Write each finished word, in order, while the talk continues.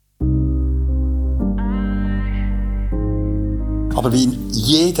Aber wie in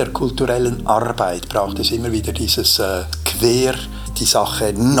jeder kulturellen Arbeit braucht es immer wieder dieses die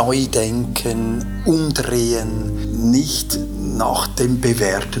Sache neu denken, umdrehen, nicht nach dem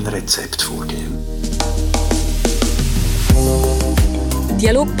bewährten Rezept vorgehen.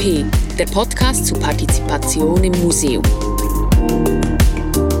 Dialog P, der Podcast zu Partizipation im Museum.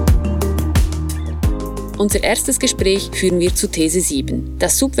 Unser erstes Gespräch führen wir zu These 7.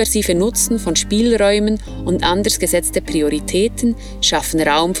 Das subversive Nutzen von Spielräumen und anders gesetzte Prioritäten schaffen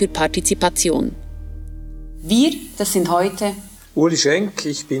Raum für Partizipation. Wir, das sind heute Uli Schenk,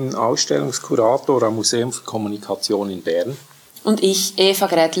 ich bin Ausstellungskurator am Museum für Kommunikation in Bern. Und ich, Eva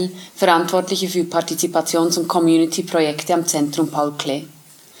Grädl, Verantwortliche für Partizipations- und Community-Projekte am Zentrum Paul Klee.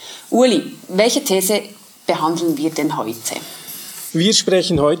 Uli, welche These behandeln wir denn heute? Wir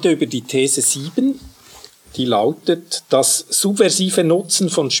sprechen heute über die These 7, die lautet: Das subversive Nutzen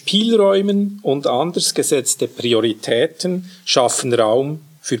von Spielräumen und anders gesetzte Prioritäten schaffen Raum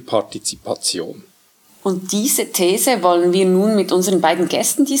für Partizipation. Und diese These wollen wir nun mit unseren beiden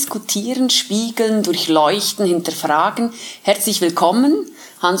Gästen diskutieren, spiegeln, durchleuchten, hinterfragen. Herzlich willkommen,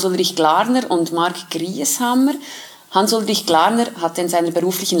 Hans-Ulrich Glarner und Marc Grieshammer. Hans-Ulrich Glarner hatte in seiner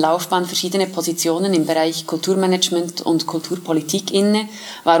beruflichen Laufbahn verschiedene Positionen im Bereich Kulturmanagement und Kulturpolitik inne,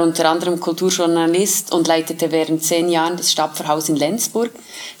 war unter anderem Kulturjournalist und leitete während 10 Jahren das Stapferhaus in Lenzburg.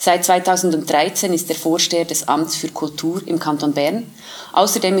 Seit 2013 ist er Vorsteher des Amts für Kultur im Kanton Bern.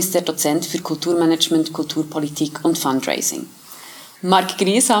 Außerdem ist er Dozent für Kulturmanagement, Kulturpolitik und Fundraising. Marc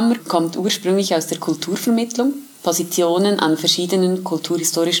Grieshammer kommt ursprünglich aus der Kulturvermittlung. Positionen an verschiedenen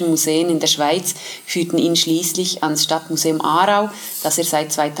kulturhistorischen Museen in der Schweiz führten ihn schließlich ans Stadtmuseum Aarau, das er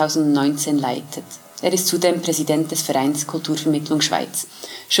seit 2019 leitet. Er ist zudem Präsident des Vereins Kulturvermittlung Schweiz.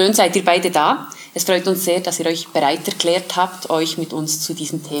 Schön seid ihr beide da. Es freut uns sehr, dass ihr euch bereit erklärt habt, euch mit uns zu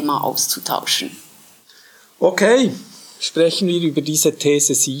diesem Thema auszutauschen. Okay, sprechen wir über diese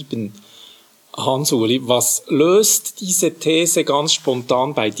These 7. Hans-Uli, was löst diese These ganz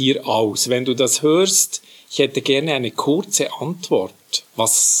spontan bei dir aus? Wenn du das hörst, ich hätte gerne eine kurze Antwort.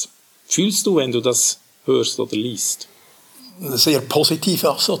 Was fühlst du, wenn du das hörst oder liest? Sehr positive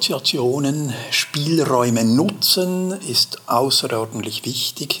Assoziationen. Spielräume nutzen ist außerordentlich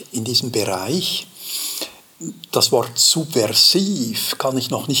wichtig in diesem Bereich. Das Wort subversiv kann ich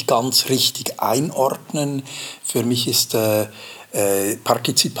noch nicht ganz richtig einordnen. Für mich ist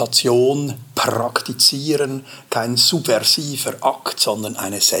Partizipation, Praktizieren kein subversiver Akt, sondern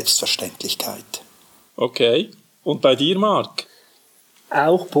eine Selbstverständlichkeit. Okay. Und bei dir, Marc?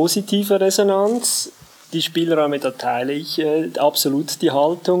 Auch positive Resonanz. Die Spielräume, da teile ich absolut die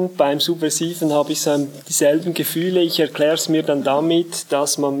Haltung. Beim Subversiven habe ich dieselben Gefühle. Ich erkläre es mir dann damit,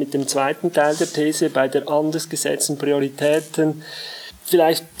 dass man mit dem zweiten Teil der These bei der anders gesetzten Prioritäten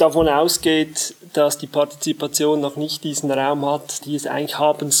vielleicht davon ausgeht, dass die Partizipation noch nicht diesen Raum hat, die es eigentlich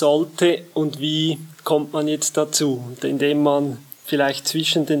haben sollte. Und wie kommt man jetzt dazu? Und indem man vielleicht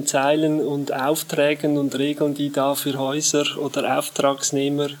zwischen den Zeilen und Aufträgen und Regeln, die da für Häuser oder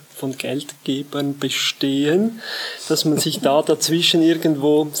Auftragsnehmer von Geldgebern bestehen, dass man sich da dazwischen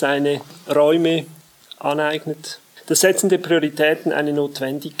irgendwo seine Räume aneignet. Das Setzen der Prioritäten eine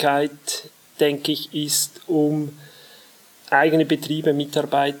Notwendigkeit, denke ich, ist, um eigene Betriebe,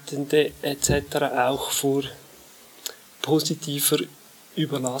 Mitarbeitende etc. auch vor positiver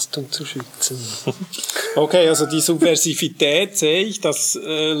Überlastung zu schützen. Okay, also die Subversivität sehe ich, das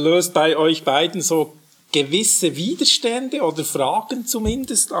löst bei euch beiden so gewisse Widerstände oder Fragen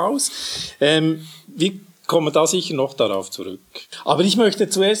zumindest aus. Wir kommen da sicher noch darauf zurück. Aber ich möchte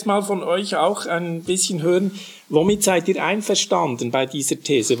zuerst mal von euch auch ein bisschen hören, womit seid ihr einverstanden bei dieser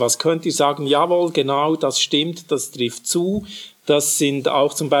These? Was könnt ihr sagen? Jawohl, genau, das stimmt, das trifft zu. Das sind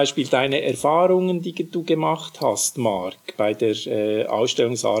auch zum Beispiel deine Erfahrungen, die du gemacht hast, Marc, bei der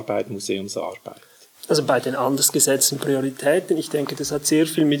Ausstellungsarbeit, Museumsarbeit. Also bei den anders gesetzten Prioritäten, ich denke, das hat sehr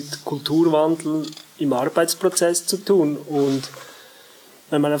viel mit Kulturwandel im Arbeitsprozess zu tun. Und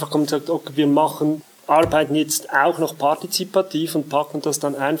wenn man einfach kommt und sagt, okay, wir arbeiten jetzt auch noch partizipativ und packen das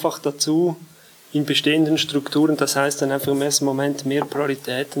dann einfach dazu in bestehenden Strukturen, das heißt dann einfach im ersten Moment mehr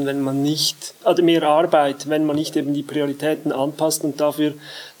Prioritäten, mehr Arbeit, wenn man nicht eben die Prioritäten anpasst und dafür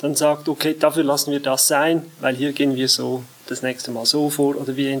dann sagt, okay, dafür lassen wir das sein, weil hier gehen wir so das nächste Mal so vor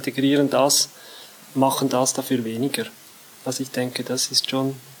oder wir integrieren das, machen das dafür weniger. Also ich denke, das ist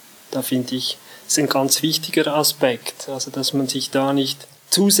schon, da finde ich, ist ein ganz wichtiger Aspekt, also dass man sich da nicht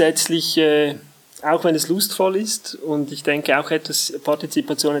zusätzlich auch wenn es lustvoll ist und ich denke auch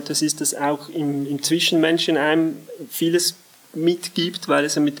Partizipation etwas ist, das auch im Zwischenmenschen einem vieles mitgibt, weil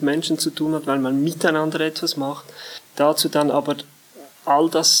es ja mit Menschen zu tun hat, weil man miteinander etwas macht. Dazu dann aber all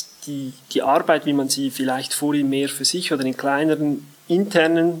das die Arbeit, wie man sie vielleicht vorhin mehr für sich oder in kleineren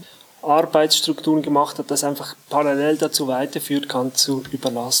internen Arbeitsstrukturen gemacht hat, das einfach parallel dazu weiterführt, kann zu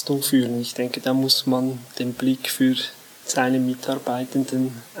Überlastung führen. Ich denke, da muss man den Blick für seine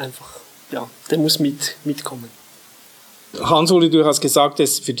Mitarbeitenden einfach, der muss mitkommen. Hans-Uli, du hast gesagt,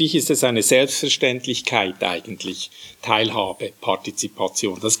 für dich ist es eine Selbstverständlichkeit eigentlich, Teilhabe,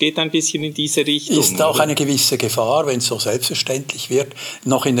 Partizipation. Das geht ein bisschen in diese Richtung. Ist auch eine gewisse Gefahr, wenn es so selbstverständlich wird.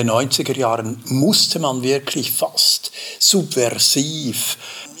 Noch in den 90er Jahren musste man wirklich fast subversiv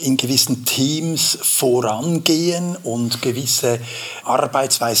in gewissen Teams vorangehen und gewisse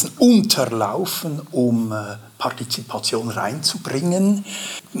Arbeitsweisen unterlaufen, um Partizipation reinzubringen.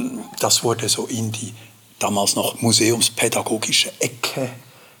 Das wurde so in die damals noch museumspädagogische Ecke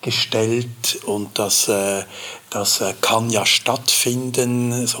gestellt und das kann ja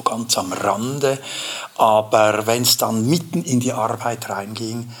stattfinden, so ganz am Rande, aber wenn es dann mitten in die Arbeit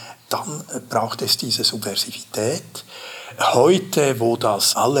reinging, dann braucht es diese Subversivität. Heute, wo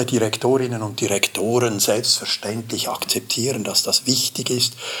das alle Direktorinnen und Direktoren selbstverständlich akzeptieren, dass das wichtig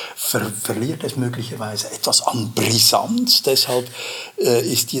ist, verliert es möglicherweise etwas an Brisanz. Deshalb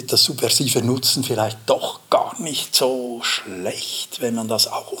ist das subversive Nutzen vielleicht doch gar nicht so schlecht, wenn man das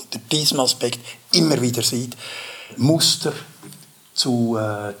auch unter diesem Aspekt immer wieder sieht, Muster zu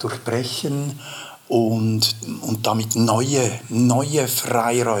durchbrechen und damit neue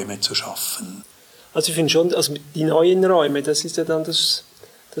Freiräume zu schaffen. Also ich finde schon, also die neuen Räume, das ist ja dann das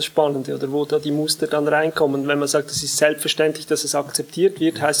Spannende, oder wo da die Muster dann reinkommen. Wenn man sagt, es ist selbstverständlich, dass es akzeptiert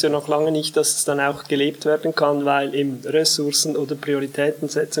wird, heißt ja noch lange nicht, dass es dann auch gelebt werden kann, weil eben Ressourcen oder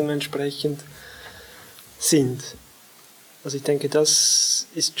Prioritätensetzungen entsprechend sind. Also ich denke, das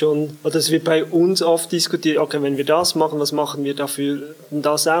ist schon, oder es wird bei uns oft diskutiert, okay, wenn wir das machen, was machen wir dafür,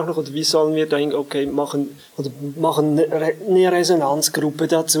 das auch noch, oder wie sollen wir da machen eine Resonanzgruppe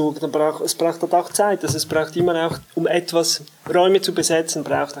dazu, es braucht halt auch Zeit, also es braucht immer auch, um etwas Räume zu besetzen,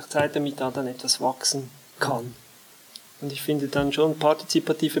 braucht auch Zeit, damit da dann etwas wachsen kann. Und ich finde dann schon,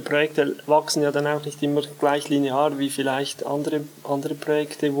 partizipative Projekte wachsen ja dann auch nicht immer gleich linear wie vielleicht andere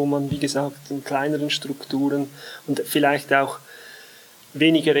Projekte, wo man, wie gesagt, in kleineren Strukturen und vielleicht auch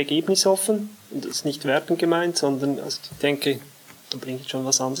weniger ergebnisoffen, und das ist nicht wertend gemeint, sondern also ich denke, da bringe ich schon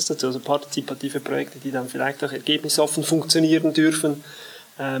was anderes dazu. Also partizipative Projekte, die dann vielleicht auch ergebnisoffen funktionieren dürfen,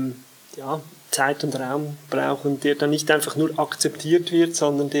 Zeit und Raum brauchen, der dann nicht einfach nur akzeptiert wird,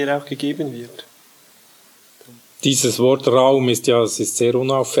 sondern der auch gegeben wird. Dieses Wort Raum es ist sehr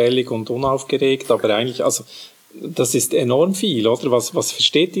unauffällig und unaufgeregt, aber eigentlich, also, das ist enorm viel, oder? Was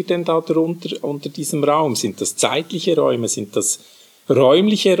versteht ihr denn da darunter, unter diesem Raum? Sind das zeitliche Räume? Sind das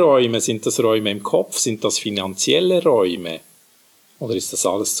räumliche Räume? Sind das Räume im Kopf? Sind das finanzielle Räume? Oder ist das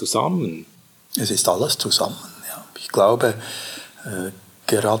alles zusammen? Es ist alles zusammen, ja. Ich glaube,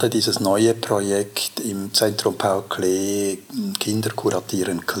 gerade dieses neue Projekt im Zentrum Paul Klee, Kinder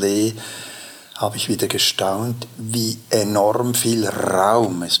kuratieren Klee, habe ich wieder gestaunt, wie enorm viel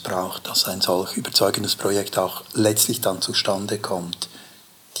Raum es braucht, dass ein solch überzeugendes Projekt auch letztlich dann zustande kommt.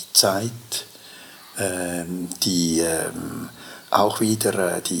 Die Zeit, auch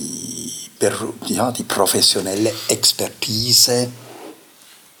wieder die professionelle Expertise,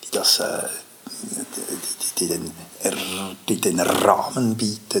 die den Rahmen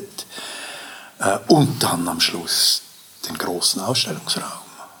bietet, und dann am Schluss den großen Ausstellungsraum.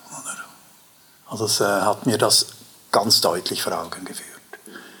 Also es hat mir das ganz deutlich vor Augen geführt,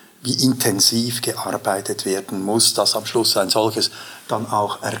 wie intensiv gearbeitet werden muss, dass am Schluss ein solches dann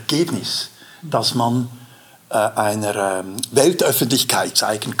auch Ergebnis, dass man einer Weltöffentlichkeit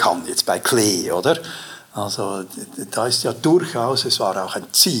zeigen kann, jetzt bei Klee, oder? Also da ist ja durchaus, es war auch ein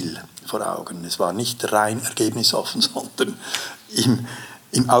Ziel vor Augen, es war nicht rein ergebnisoffen, sondern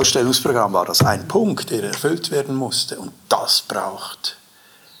im Ausstellungsprogramm war das ein Punkt, der erfüllt werden musste, und das braucht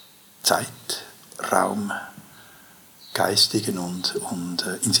Zeit, Raum, geistigen und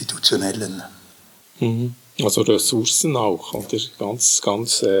institutionellen. Also Ressourcen auch, oder? Ganz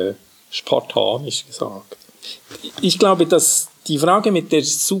spartanisch gesagt. Ich glaube, dass die Frage mit der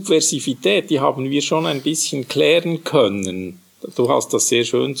Subversivität, die haben wir schon ein bisschen klären können. Du hast das sehr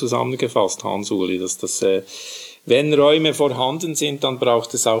schön zusammengefasst, Hans-Uli, dass das wenn Räume vorhanden sind, dann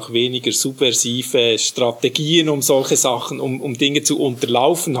braucht es auch weniger subversive Strategien, um solche Sachen, um Dinge zu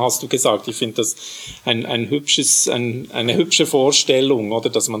unterlaufen, hast du gesagt. Ich finde das eine hübsche Vorstellung, oder,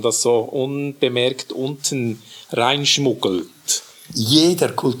 dass man das so unbemerkt unten reinschmuggelt. Jeder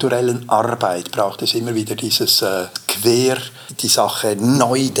kulturellen Arbeit braucht es immer wieder dieses die Sache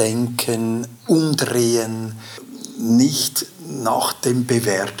neu denken, umdrehen, nicht nach dem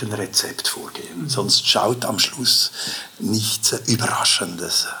bewährten Rezept vorgehen. Sonst schaut am Schluss nichts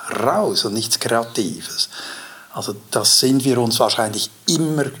Überraschendes raus und nichts Kreatives. Also das sind wir uns wahrscheinlich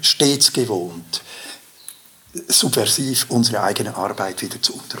immer stets gewohnt, subversiv unsere eigene Arbeit wieder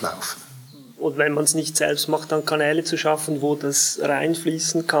zu unterlaufen. Und wenn man es nicht selbst macht, dann Kanäle zu schaffen, wo das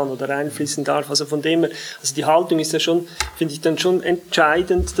reinfließen kann oder reinfließen darf. Also von dem her, also die Haltung ist ja schon, finde ich dann schon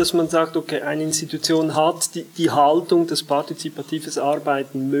entscheidend, dass man sagt, okay, eine Institution hat die Haltung, dass partizipatives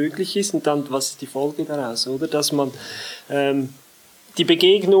Arbeiten möglich ist, und dann, was ist die Folge daraus, oder? Dass man die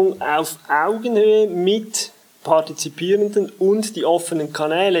Begegnung auf Augenhöhe mit Partizipierenden und die offenen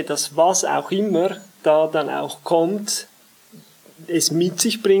Kanäle, dass was auch immer da dann auch kommt, es mit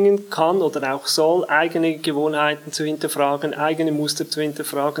sich bringen kann oder auch soll, eigene Gewohnheiten zu hinterfragen, eigene Muster zu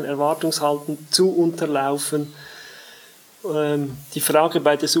hinterfragen, Erwartungshalten zu unterlaufen. Die Frage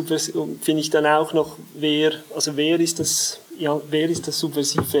bei der Subversion finde ich dann auch noch, wer ist das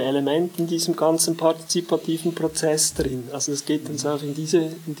subversive Element in diesem ganzen partizipativen Prozess drin? Also es geht dann so auch in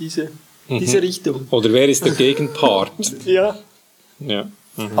diese Richtung. Oder wer ist der Gegenpart? Ja. Ja.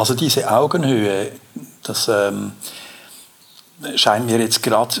 Mhm. Also diese Augenhöhe, das scheint mir jetzt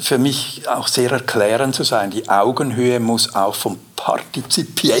gerade für mich auch sehr erklärend zu sein. Die Augenhöhe muss auch vom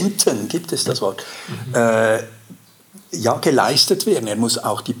Partizipienten, gibt es das Wort, geleistet werden. Er muss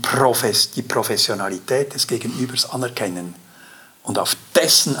auch die Professionalität des Gegenübers anerkennen und auf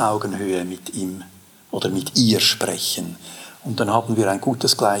dessen Augenhöhe mit ihm oder mit ihr sprechen. Und dann haben wir ein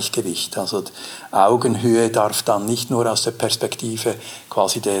gutes Gleichgewicht. Also Augenhöhe darf dann nicht nur aus der Perspektive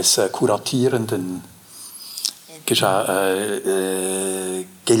quasi des Kuratierenden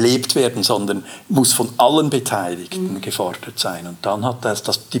gelebt werden, sondern muss von allen Beteiligten gefordert sein. Und dann hat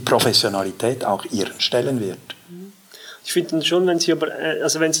die Professionalität auch ihren Stellenwert. Ich finde dann schon,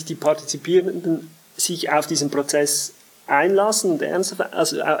 wenn sich die Partizipierenden sich auf diesen Prozess einlassen und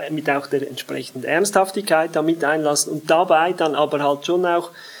mit auch der entsprechenden Ernsthaftigkeit damit einlassen und dabei dann aber halt schon auch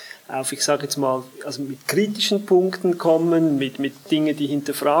auf, ich sage jetzt mal, also mit kritischen Punkten kommen, mit Dingen, die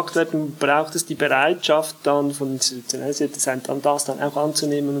hinterfragt werden, braucht es die Bereitschaft dann von institutioneller Seite sein, dann das dann auch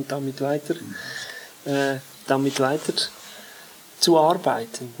anzunehmen und damit weiter zu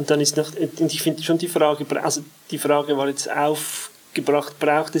arbeiten. Und dann ist noch, und ich finde schon die Frage war jetzt aufgebracht,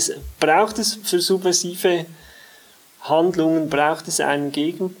 braucht es für subversive Handlungen, braucht es einen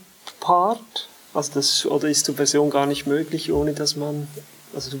Gegenpart? Oder ist Subversion gar nicht möglich, ohne dass man,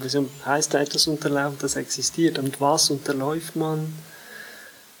 also Subversion heißt etwas unterlaufen, das existiert. Und was unterläuft man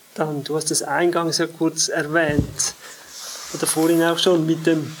dann? Du hast das eingangs ja kurz erwähnt, oder vorhin auch schon, mit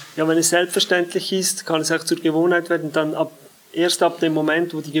dem, wenn es selbstverständlich ist, kann es auch zur Gewohnheit werden, dann erst ab dem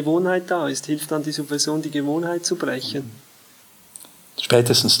Moment, wo die Gewohnheit da ist, hilft dann die Subversion, die Gewohnheit zu brechen.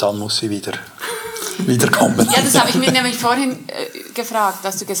 Spätestens dann muss sie wiederkommen. Ja, das habe ich mir nämlich vorhin gefragt,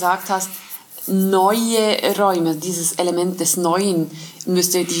 dass du gesagt hast, neue Räume, dieses Element des Neuen,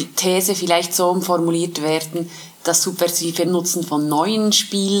 müsste die These vielleicht so formuliert werden, das subversive Nutzen von neuen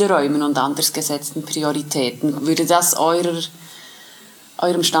Spielräumen und anders gesetzten Prioritäten. Würde das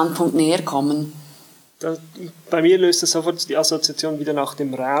eurem Standpunkt näher kommen? Bei mir löst das sofort die Assoziation wieder nach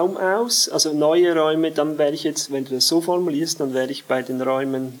dem Raum aus. Also neue Räume, dann wäre ich jetzt, wenn du das so formulierst, dann wäre ich bei den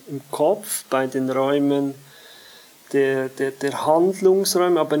Räumen im Kopf, bei den Räumen der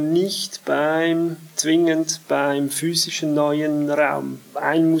Handlungsräume, aber nicht zwingend beim physischen neuen Raum.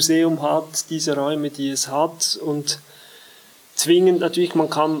 Ein Museum hat diese Räume, die es hat, und zwingend natürlich, man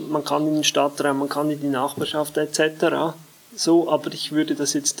kann in den Stadtraum, man kann in die Nachbarschaft etc. So, aber ich würde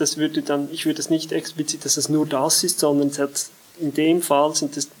das nicht explizit, dass es nur das ist, sondern in dem Fall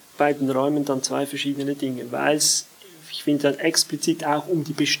sind es bei den Räumen dann zwei verschiedene Dinge, weil es, ich finde, dann explizit auch um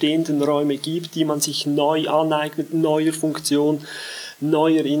die bestehenden Räume gibt, die man sich neu aneignet, neuer Funktion,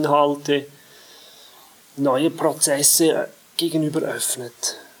 neuer Inhalte, neue Prozesse gegenüber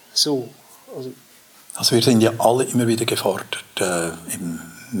öffnet. So. Also wir sind ja alle immer wieder gefordert, eben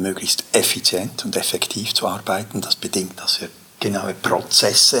möglichst effizient und effektiv zu arbeiten. Das bedingt, dass wir genaue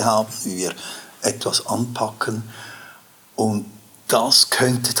Prozesse haben, wie wir etwas anpacken. Und das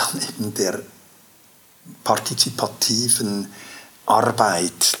könnte dann eben der partizipativen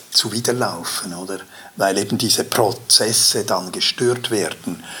Arbeit zuwiderlaufen, oder? Weil eben diese Prozesse dann gestört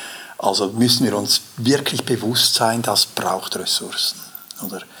werden. Also müssen wir uns wirklich bewusst sein, das braucht Ressourcen,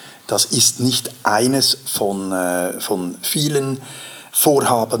 oder? Das ist nicht eines von vielen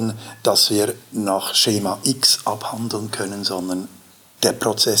Vorhaben, das wir nach Schema X abhandeln können, sondern der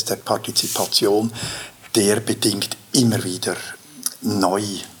Prozess der Partizipation, der bedingt immer wieder neu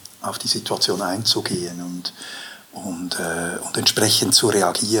auf die Situation einzugehen und entsprechend zu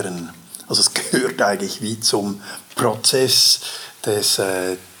reagieren. Also es gehört eigentlich wie zum Prozess des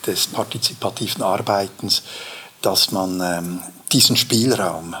partizipativen Arbeitens, dass man diesen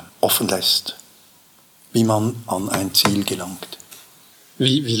Spielraum offen lässt, wie man an ein Ziel gelangt.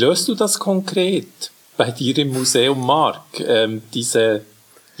 Wie löst du das konkret bei dir im Museum, Marc? Diese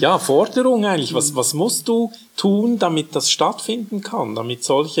Forderung eigentlich, was musst du tun, damit das stattfinden kann, damit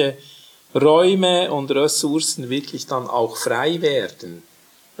solche Räume und Ressourcen wirklich dann auch frei werden?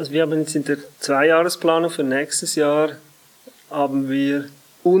 Also wir haben jetzt in der 2-Jahresplanung für nächstes Jahr haben wir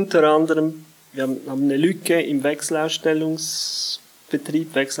unter anderem, wir haben eine Lücke im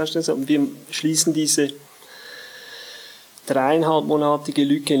Wechselausstellungsbetrieb, und wir schließen diese 3,5-monatige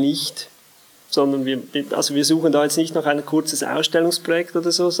Lücke nicht, sondern wir suchen da jetzt nicht noch ein kurzes Ausstellungsprojekt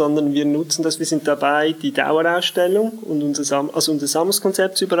oder so, sondern wir nutzen das, wir sind dabei, die Dauerausstellung und unser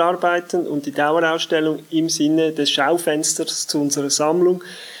Sammlungskonzept zu überarbeiten und die Dauerausstellung im Sinne des Schaufensters zu unserer Sammlung,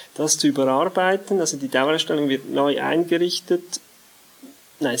 das zu überarbeiten. Also die Dauerausstellung wird neu eingerichtet.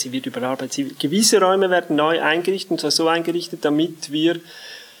 Nein, sie wird überarbeitet. Gewisse Räume werden neu eingerichtet, und zwar so eingerichtet, damit wir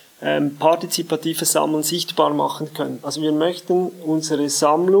partizipatives Sammeln sichtbar machen können. Also wir möchten unsere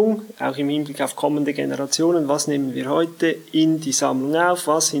Sammlung, auch im Hinblick auf kommende Generationen, was nehmen wir heute in die Sammlung auf,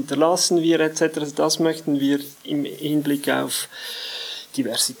 was hinterlassen wir etc., also das möchten wir im Hinblick auf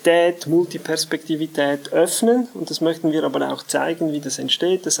Diversität, Multiperspektivität öffnen, und das möchten wir aber auch zeigen, wie das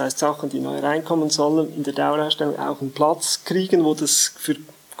entsteht. Das heißt, Sachen, die neu reinkommen, sollen in der Dauerausstellung auch einen Platz kriegen, wo das für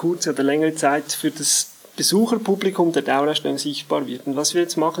kurze oder längere Zeit für das Besucherpublikum der Dauerausstellung sichtbar wird. Und was wir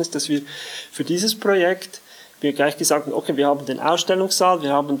jetzt machen, ist, dass wir für dieses Projekt, wir gleich gesagt haben, okay, wir haben den Ausstellungssaal,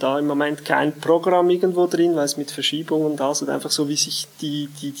 wir haben da im Moment kein Programm irgendwo drin, weil es mit Verschiebungen da ist, und einfach so, wie sich die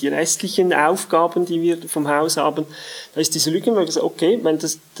restlichen Aufgaben, die wir vom Haus haben, da ist diese Lücke, wo wir gesagt, okay, wenn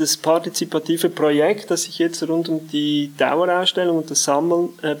das partizipative Projekt, das sich jetzt rund um die Dauerausstellung und das Sammeln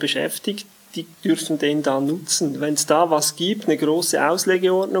beschäftigt, die dürfen den da nutzen. Wenn es da was gibt, eine große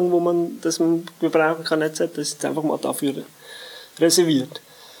Auslegeordnung, das man gebrauchen kann, etc., das ist einfach mal dafür reserviert.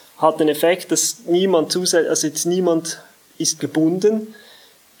 Hat den Effekt, dass niemand ist gebunden,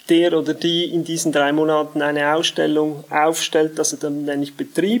 der oder die in diesen 3 Monaten eine Ausstellung aufstellt, also dann nenne ich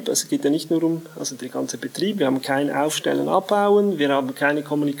Betrieb, also es geht ja nicht nur um der ganze Betrieb, wir haben kein Aufstellen, Abbauen, wir haben keine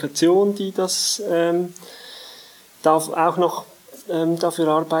Kommunikation, die das darf auch noch dafür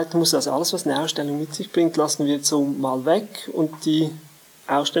arbeiten muss. Also alles, was eine Ausstellung mit sich bringt, lassen wir jetzt so mal weg, und die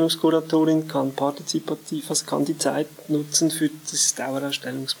Ausstellungskuratorin kann partizipativ, also kann die Zeit nutzen für das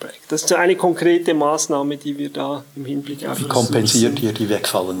Dauerausstellungsprojekt. Das ist so eine konkrete Maßnahme, die wir da im Hinblick auf... Wie kompensiert ihr die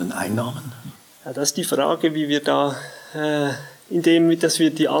wegfallenden Einnahmen? Ja, das ist die Frage, wie wir da, indem dass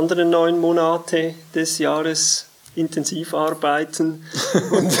wir die anderen 9 Monate des Jahres intensiv arbeiten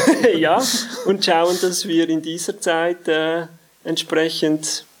und, und schauen, dass wir in dieser Zeit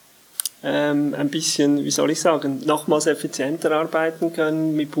entsprechend ein bisschen, nochmals effizienter arbeiten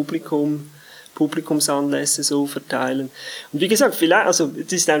können, mit Publikumsanlässe so verteilen. Und wie gesagt, das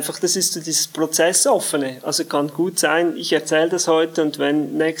ist so dieses Prozessoffene. Also kann gut sein, ich erzähle das heute, und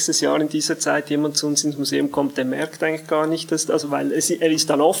wenn nächstes Jahr in dieser Zeit jemand zu uns ins Museum kommt, der merkt eigentlich gar nicht, weil er ist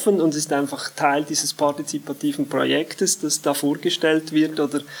dann offen und ist einfach Teil dieses partizipativen Projektes, das da vorgestellt wird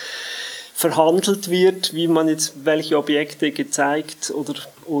oder verhandelt wird, wie man jetzt, welche Objekte gezeigt oder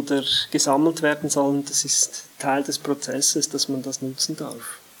gesammelt werden sollen. Das ist Teil des Prozesses, dass man das nutzen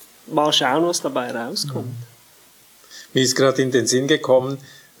darf. Mal schauen, was dabei rauskommt. Mir ist gerade in den Sinn gekommen,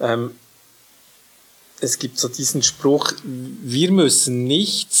 es gibt so diesen Spruch, wir müssen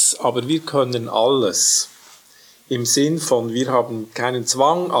nichts, aber wir können alles. Im Sinn von, wir haben keinen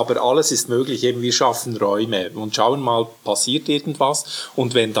Zwang, aber alles ist möglich, eben wir schaffen Räume und schauen mal, passiert irgendwas,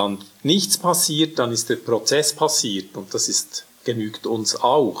 und wenn dann nichts passiert, dann ist der Prozess passiert, und das genügt uns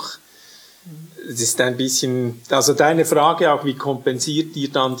auch. Es ist ein bisschen, also deine Frage auch, wie kompensiert ihr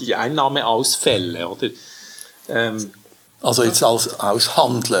dann die Einnahmeausfälle, oder? Also jetzt als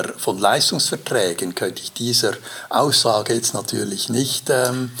Aushandler von Leistungsverträgen könnte ich dieser Aussage jetzt natürlich nicht,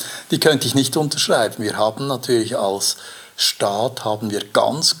 die könnte ich nicht unterschreiben. Wir haben natürlich als Staat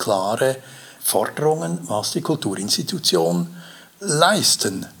ganz klare Forderungen, was die Kulturinstitution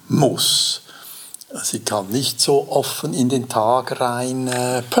leisten muss. Sie kann nicht so offen in den Tag rein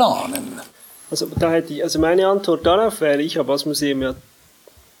planen. Also meine Antwort darauf wäre, ich habe als Museum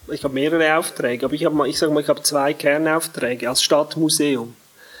ich habe mehrere Aufträge, aber ich habe 2 Kernaufträge als Stadtmuseum.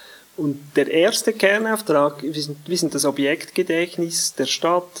 Und der erste Kernauftrag, wir sind das Objektgedächtnis der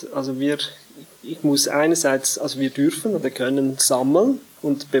Stadt. Also ich muss einerseits, wir dürfen oder können sammeln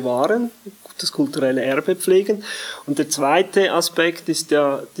und bewahren, das kulturelle Erbe pflegen. Und der zweite Aspekt ist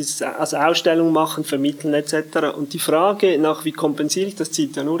ja dieses also Ausstellung machen, vermitteln etc. Und die Frage nach, wie kompensiere ich, das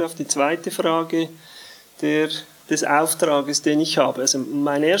zielt ja nur auf die zweite Frage des Auftrages, den ich habe. Also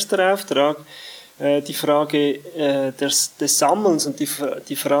mein erster Auftrag, die Frage des Sammelns und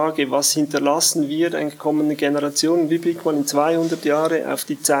die Frage, was hinterlassen wir den kommenden Generationen, wie blickt man in 200 Jahre auf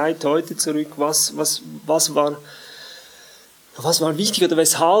die Zeit heute zurück, was war wichtig oder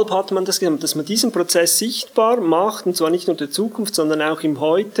weshalb hat man das gemacht, dass man diesen Prozess sichtbar macht, und zwar nicht nur der Zukunft, sondern auch im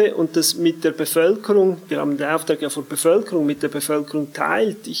Heute, und das mit der Bevölkerung, wir haben den Auftrag ja vor Bevölkerung, mit der Bevölkerung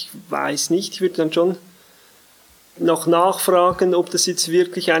teilt. Ich weiß nicht, ich würde dann schon noch nachfragen, ob das jetzt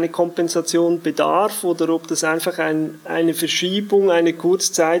wirklich eine Kompensation bedarf oder ob das einfach eine Verschiebung, eine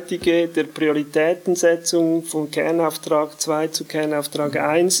kurzzeitige der Prioritätensetzung von Kernauftrag 2 zu Kernauftrag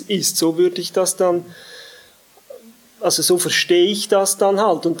 1 ist. So würde ich das dann, also so verstehe ich das dann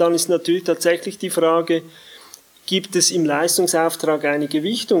halt. Und dann ist natürlich tatsächlich die Frage, gibt es im Leistungsauftrag eine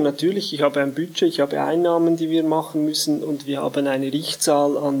Gewichtung? Natürlich, ich habe ein Budget, ich habe Einnahmen, die wir machen müssen, und wir haben eine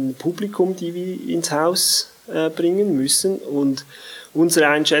Richtzahl an Publikum, die wir ins Haus bringen müssen, und unsere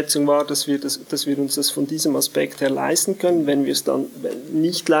Einschätzung war, dass wir uns das von diesem Aspekt her leisten können. Wenn wir es dann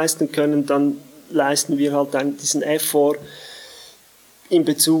nicht leisten können, dann leisten wir halt diesen Effort in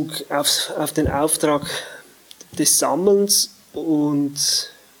Bezug auf den Auftrag des Sammelns, und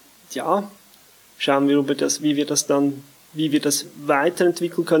ja, schauen wir, wie wir das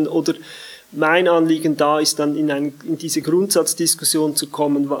weiterentwickeln können. Oder mein Anliegen da ist dann in diese Grundsatzdiskussion zu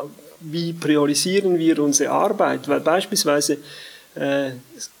kommen, wie priorisieren wir unsere Arbeit? Weil beispielsweise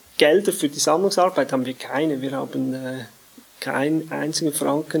Gelder für die Sammlungsarbeit haben wir keine. Wir haben keinen einzigen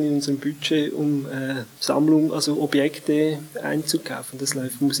Franken in unserem Budget, um Sammlung, also Objekte einzukaufen. Das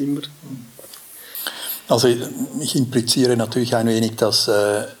muss immer. Also ich impliziere natürlich ein wenig, dass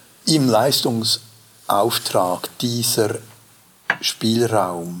im Leistungsauftrag dieser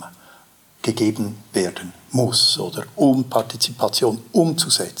Spielraum gegeben werden muss, oder um Partizipation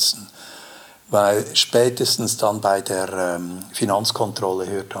umzusetzen. Weil spätestens dann bei der Finanzkontrolle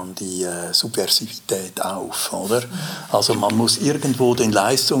hört dann die Subversivität auf, oder? Also man muss irgendwo den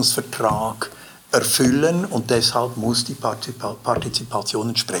Leistungsvertrag erfüllen, und deshalb muss die Partizipation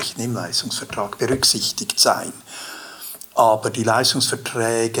entsprechend im Leistungsvertrag berücksichtigt sein. Aber die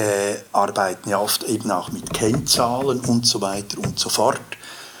Leistungsverträge arbeiten ja oft eben auch mit Kennzahlen und so weiter und so fort.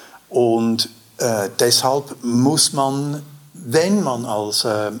 Und deshalb muss man, wenn man als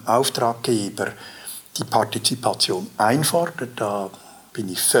Auftraggeber die Partizipation einfordert, da bin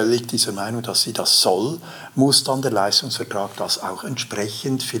ich völlig dieser Meinung, dass sie das soll, muss dann der Leistungsvertrag das auch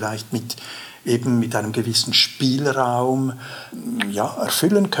entsprechend vielleicht mit einem gewissen Spielraum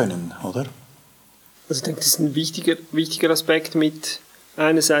erfüllen können, oder? Also ich denke, das ist ein wichtiger Aspekt mit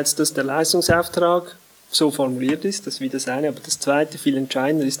einerseits, dass der Leistungsauftrag so formuliert ist, das ist wie das eine, aber das zweite, viel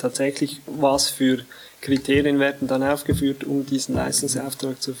entscheidender ist tatsächlich, was für Kriterien werden dann aufgeführt, um diesen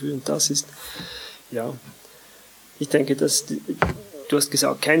Leistungsauftrag zu erfüllen. Das ist, ja, ich denke, du hast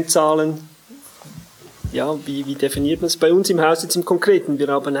gesagt, Kennzahlen, ja, wie definiert man es bei uns im Haus jetzt im Konkreten? Wir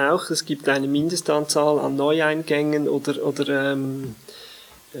haben auch, es gibt eine Mindestanzahl an Neueingängen oder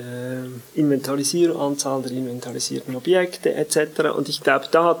Anzahl der inventarisierten Objekte etc. Und ich glaube,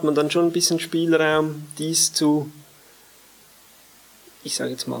 da hat man dann schon ein bisschen Spielraum, dies zu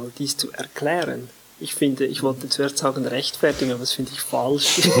erklären. Ich wollte zuerst sagen rechtfertigen, aber das finde ich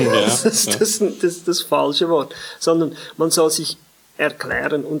falsch. Ja, das ist das falsche Wort. Sondern man soll sich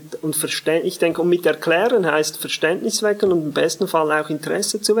erklären und verstehen. Ich denke, und mit erklären heißt Verständnis wecken und im besten Fall auch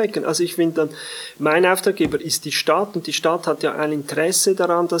Interesse zu wecken. Also ich finde dann, mein Auftraggeber ist die Stadt, und die Stadt hat ja ein Interesse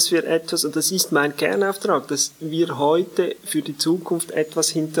daran, dass wir etwas, und das ist mein Kernauftrag, dass wir heute für die Zukunft etwas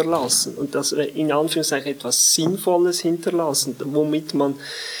hinterlassen und dass wir in Anführungszeichen etwas Sinnvolles hinterlassen, womit man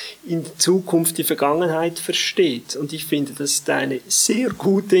in Zukunft die Vergangenheit versteht. Und ich finde, das ist eine sehr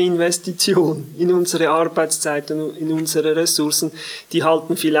gute Investition in unsere Arbeitszeit und in unsere Ressourcen. Die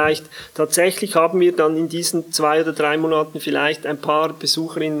halten vielleicht, tatsächlich haben wir dann in diesen 2 oder 3 Monaten vielleicht ein paar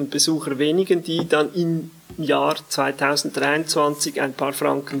Besucherinnen und Besucher weniger, die dann im Jahr 2023 ein paar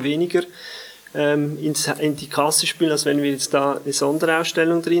Franken weniger in die Kasse spielen, als wenn wir jetzt da eine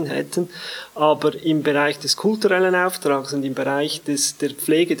Sonderausstellung drin hätten. Aber im Bereich des kulturellen Auftrags und im Bereich der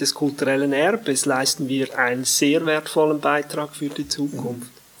Pflege des kulturellen Erbes leisten wir einen sehr wertvollen Beitrag für die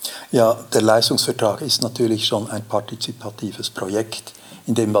Zukunft. Ja, der Leistungsvertrag ist natürlich schon ein partizipatives Projekt,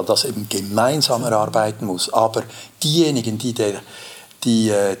 in dem man das eben gemeinsam erarbeiten muss. Aber diejenigen, die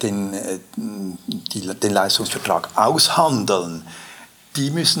den Leistungsvertrag aushandeln, die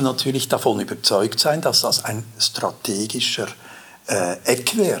müssen natürlich davon überzeugt sein, dass das ein strategischer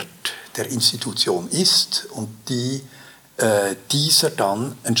Eckwert der Institution ist und die dieser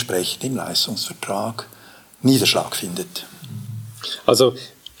dann entsprechend im Leistungsvertrag Niederschlag findet. Also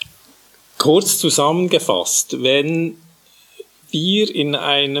kurz zusammengefasst, wenn wir in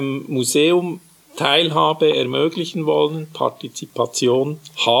einem Museum Teilhabe ermöglichen wollen, Partizipation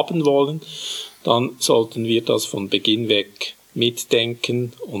haben wollen, dann sollten wir das von Beginn weg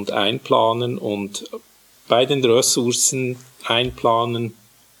mitdenken und einplanen und bei den Ressourcen einplanen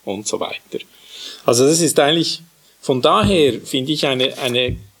und so weiter. Also das ist eigentlich, von daher finde ich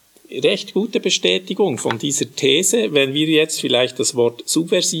eine recht gute Bestätigung von dieser These. Wenn wir jetzt vielleicht das Wort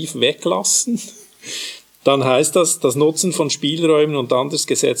subversiv weglassen, dann heißt das Nutzen von Spielräumen und anders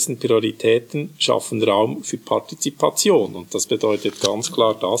gesetzten Prioritäten schaffen Raum für Partizipation. Und das bedeutet ganz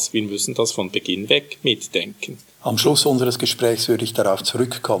klar wir müssen das von Beginn weg mitdenken. Am Schluss unseres Gesprächs würde ich darauf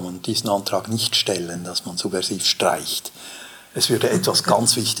zurückkommen und diesen Antrag nicht stellen, dass man subversiv streicht. Es würde etwas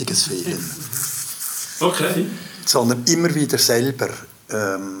ganz Wichtiges fehlen. Okay. Sondern immer wieder selber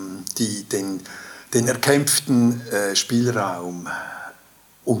den erkämpften Spielraum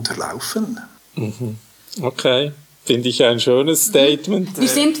unterlaufen. Mhm. Okay, finde ich ein schönes Statement. Wir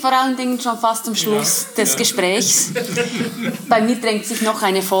sind vor allen Dingen schon fast am Schluss des Gesprächs. Bei mir drängt sich noch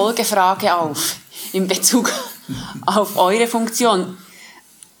eine Folgefrage auf in Bezug auf eure Funktion.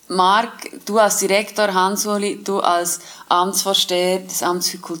 Marc, du als Direktor, Hans-Uli, du als Amtsvorsteher des Amts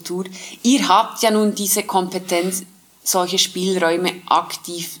für Kultur, ihr habt ja nun diese Kompetenz, solche Spielräume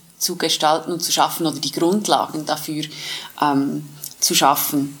aktiv zu gestalten und zu schaffen oder die Grundlagen dafür zu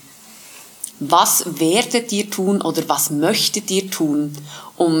schaffen. Was werdet ihr tun oder was möchtet ihr tun,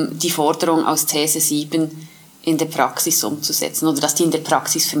 um die Forderung aus These 7 in der Praxis umzusetzen oder dass die in der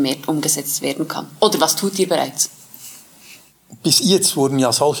Praxis vermehrt umgesetzt werden kann? Oder was tut ihr bereits? Bis jetzt wurden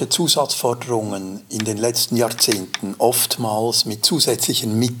ja solche Zusatzforderungen in den letzten Jahrzehnten oftmals mit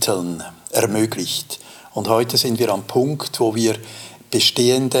zusätzlichen Mitteln ermöglicht. Und heute sind wir am Punkt, wo wir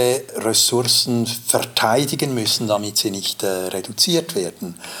bestehende Ressourcen verteidigen müssen, damit sie nicht reduziert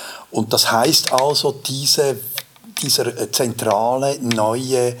werden. Und das heißt also, dieser zentrale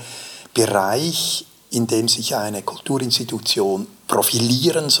neue Bereich, in dem sich eine Kulturinstitution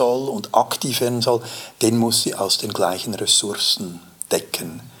profilieren soll und aktiv werden soll, den muss sie aus den gleichen Ressourcen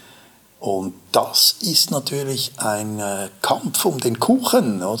decken. Und das ist natürlich ein Kampf um den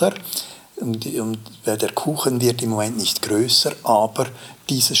Kuchen, oder? Und der Kuchen wird im Moment nicht größer, aber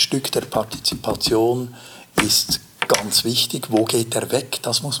dieses Stück der Partizipation ist ganz wichtig. Wo geht er weg?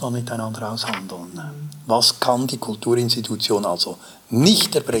 Das muss man miteinander aushandeln. Was kann die Kulturinstitution also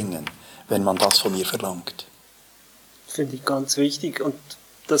nicht erbringen, wenn man das von ihr verlangt? Finde ich ganz wichtig. Und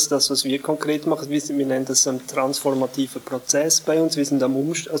das ist das, was wir konkret machen. Wir nennen das ein transformativer Prozess bei uns. Wir sind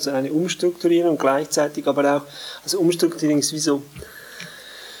also eine Umstrukturierung gleichzeitig, aber auch, also Umstrukturierung ist wie so,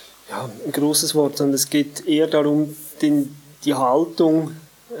 ja, ein großes Wort, sondern es geht eher darum, die Haltung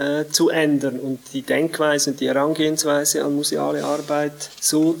zu ändern und die Denkweise und die Herangehensweise an museale Arbeit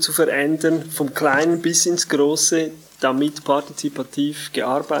so zu verändern, vom Kleinen bis ins Große, damit partizipativ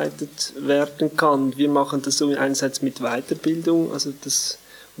gearbeitet werden kann. Wir machen das so einerseits mit Weiterbildung,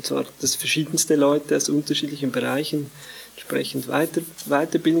 und zwar, dass verschiedenste Leute aus unterschiedlichen Bereichen entsprechend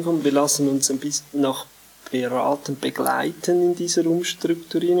Weiterbilden kommen. Wir lassen uns ein bisschen noch beraten, begleiten in dieser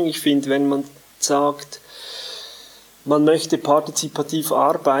Umstrukturierung. Ich finde, wenn man sagt, man möchte partizipativ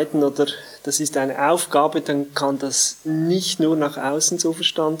arbeiten oder das ist eine Aufgabe, dann kann das nicht nur nach außen so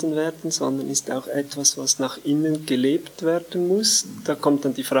verstanden werden, sondern ist auch etwas, was nach innen gelebt werden muss. Da kommt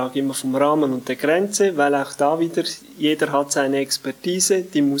dann die Frage immer vom Rahmen und der Grenze, weil auch da wieder, jeder hat seine Expertise,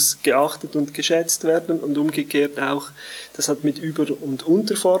 die muss geachtet und geschätzt werden und umgekehrt auch, das hat mit Über- und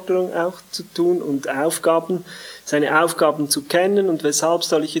Unterforderung auch zu tun und seine Aufgaben zu kennen und weshalb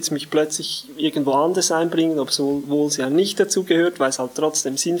soll ich jetzt mich plötzlich irgendwo anders einbringen, obwohl sie ja nicht dazu gehört, weil es halt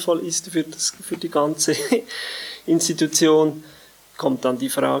trotzdem sinnvoll ist für die ganze Institution, kommt dann die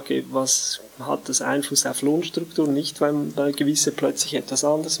Frage, was hat das Einfluss auf Lohnstruktur? Nicht, weil gewisse plötzlich etwas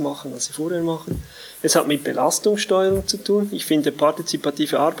anderes machen, als sie vorher machen. Es hat mit Belastungssteuerung zu tun. Ich finde,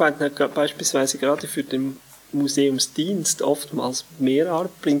 partizipative Arbeit hat beispielsweise gerade für den Museumsdienst oftmals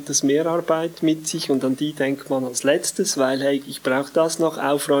bringt das Mehrarbeit mit sich und an die denkt man als letztes, weil hey, ich brauche das noch,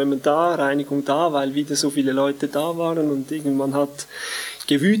 Aufräumen da, Reinigung da, weil wieder so viele Leute da waren und irgendwann hat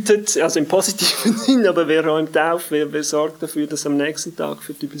gewütet, also im positiven Sinn, aber wer räumt auf, wer sorgt dafür, dass am nächsten Tag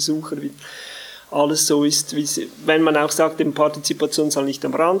für die Besucher alles so ist, wenn man auch sagt, eben Partizipation soll nicht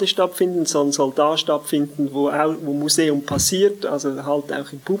am Rande stattfinden, sondern soll da stattfinden, wo Museum passiert, also halt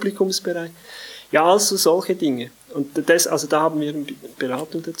auch im Publikumsbereich. Ja, also solche Dinge. Und da haben wir eine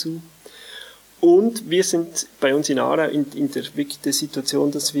Beratung dazu. Und wir sind bei uns in Aarau in der wirklich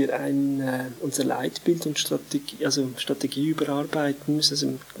Situation, dass wir unser Leitbild und Strategie überarbeiten müssen. Also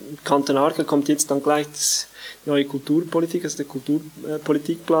im Kanton Aargau kommt jetzt dann gleich das neue Kulturpolitik, also der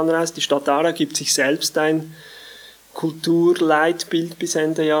Kulturpolitikplan raus. Die Stadt Aarau gibt sich selbst ein Kulturleitbild bis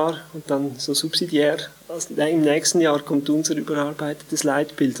Ende Jahr und dann so subsidiär. Also im nächsten Jahr kommt unser überarbeitetes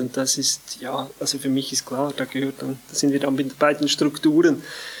Leitbild und das ist, ja, also für mich ist klar, da sind wir dann bei den Strukturen,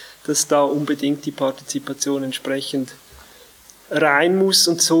 dass da unbedingt die Partizipation entsprechend rein muss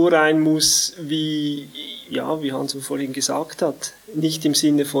und so rein muss, wie Hans vorhin gesagt hat. Nicht im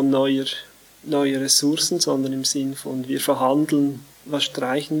Sinne von neuer Ressourcen, sondern im Sinne von wir verhandeln, was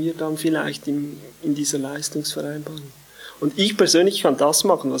streichen wir dann vielleicht in dieser Leistungsvereinbarung. Und ich persönlich kann das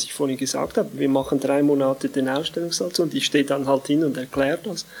machen, was ich vorhin gesagt habe. Wir machen 3 Monate den Ausstellungssatz und ich stehe dann halt hin und erkläre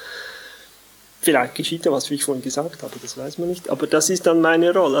das. Vielleicht geschieht ja was, wie ich vorhin gesagt habe, das weiß man nicht. Aber das ist dann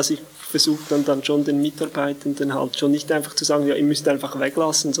meine Rolle. Also ich versuche dann schon den Mitarbeitenden halt schon nicht einfach zu sagen, ja, ihr müsst einfach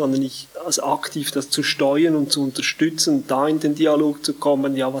weglassen, sondern ich als aktiv das zu steuern und zu unterstützen, da in den Dialog zu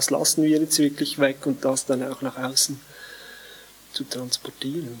kommen, ja, was lassen wir jetzt wirklich weg und das dann auch nach außen zu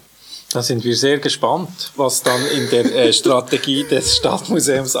transportieren. Da sind wir sehr gespannt, was dann in der Strategie des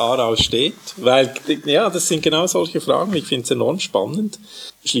Stadtmuseums Aarau steht, weil, ja, das sind genau solche Fragen, ich finde es enorm spannend.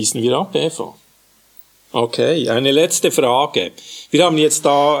 Schließen wir ab, Eva. Okay, eine letzte Frage. Wir haben jetzt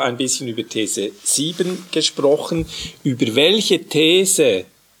da ein bisschen über These 7 gesprochen. Über welche These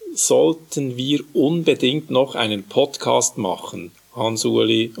sollten wir unbedingt noch einen Podcast machen?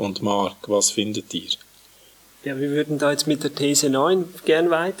 Hans-Uli und Marc, was findet ihr? Ja, wir würden da jetzt mit der These 9 gern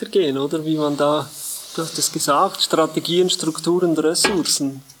weitergehen, oder? Wie man da, du hast es gesagt, Strategien, Strukturen,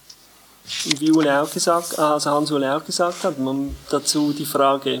 Ressourcen. Und wie Hans-Uli auch gesagt hat, man dazu die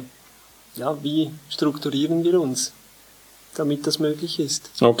Frage, ja, wie strukturieren wir uns, damit das möglich ist?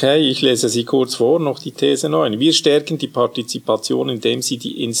 Okay, ich lese sie kurz vor, noch die These 9. Wir stärken die Partizipation, indem sie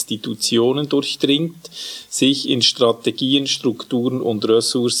die Institutionen durchdringt, sich in Strategien, Strukturen und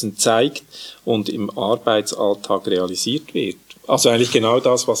Ressourcen zeigt und im Arbeitsalltag realisiert wird. Also eigentlich genau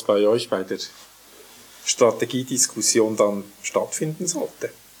das, was bei euch bei der Strategiediskussion dann stattfinden sollte.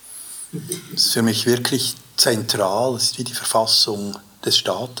 Das ist für mich wirklich zentral, das ist wie die Verfassung des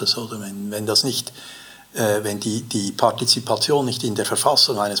Staates, oder? Wenn das nicht, wenn die Partizipation nicht in der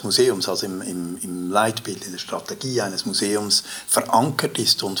Verfassung eines Museums, also im Leitbild, in der Strategie eines Museums verankert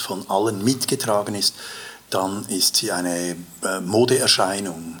ist und von allen mitgetragen ist, dann ist sie eine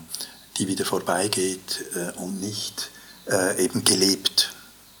Modeerscheinung, die wieder vorbeigeht und nicht eben gelebt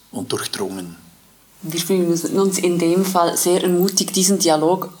und durchdrungen. Wir fühlen uns in dem Fall sehr ermutigt, diesen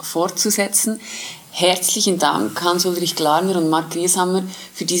Dialog fortzusetzen. Herzlichen Dank, Hans-Ulrich Glarner und Marc Grieshammer,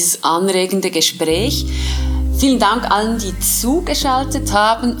 für dieses anregende Gespräch. Vielen Dank allen, die zugeschaltet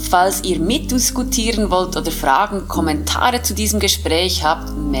haben. Falls ihr mitdiskutieren wollt oder Fragen, Kommentare zu diesem Gespräch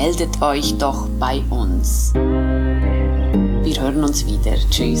habt, meldet euch doch bei uns. Wir hören uns wieder.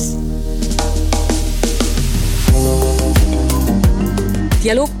 Tschüss.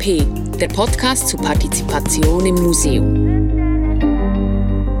 Dialog P, der Podcast zu Partizipation im Museum.